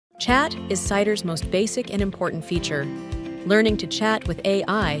Chat is Cider's most basic and important feature. Learning to chat with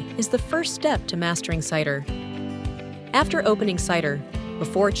AI is the first step to mastering Cider. After opening Cider,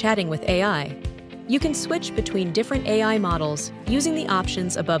 before chatting with AI, you can switch between different AI models using the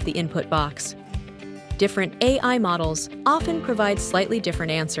options above the input box. Different AI models often provide slightly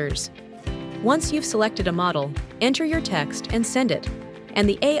different answers. Once you've selected a model, enter your text and send it, and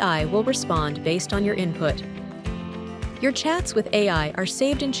the AI will respond based on your input. Your chats with AI are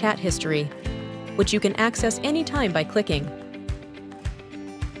saved in chat history, which you can access anytime by clicking.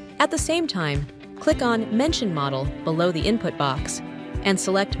 At the same time, click on Mention Model below the input box and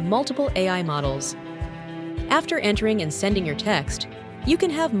select multiple AI models. After entering and sending your text, you can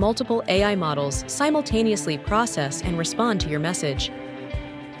have multiple AI models simultaneously process and respond to your message.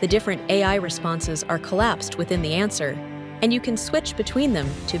 The different AI responses are collapsed within the answer, and you can switch between them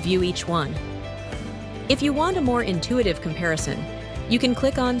to view each one. If you want a more intuitive comparison, you can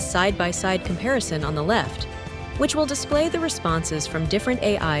click on Side-by-Side Comparison on the left, which will display the responses from different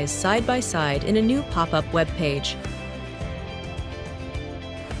AIs side by side in a new pop-up web page.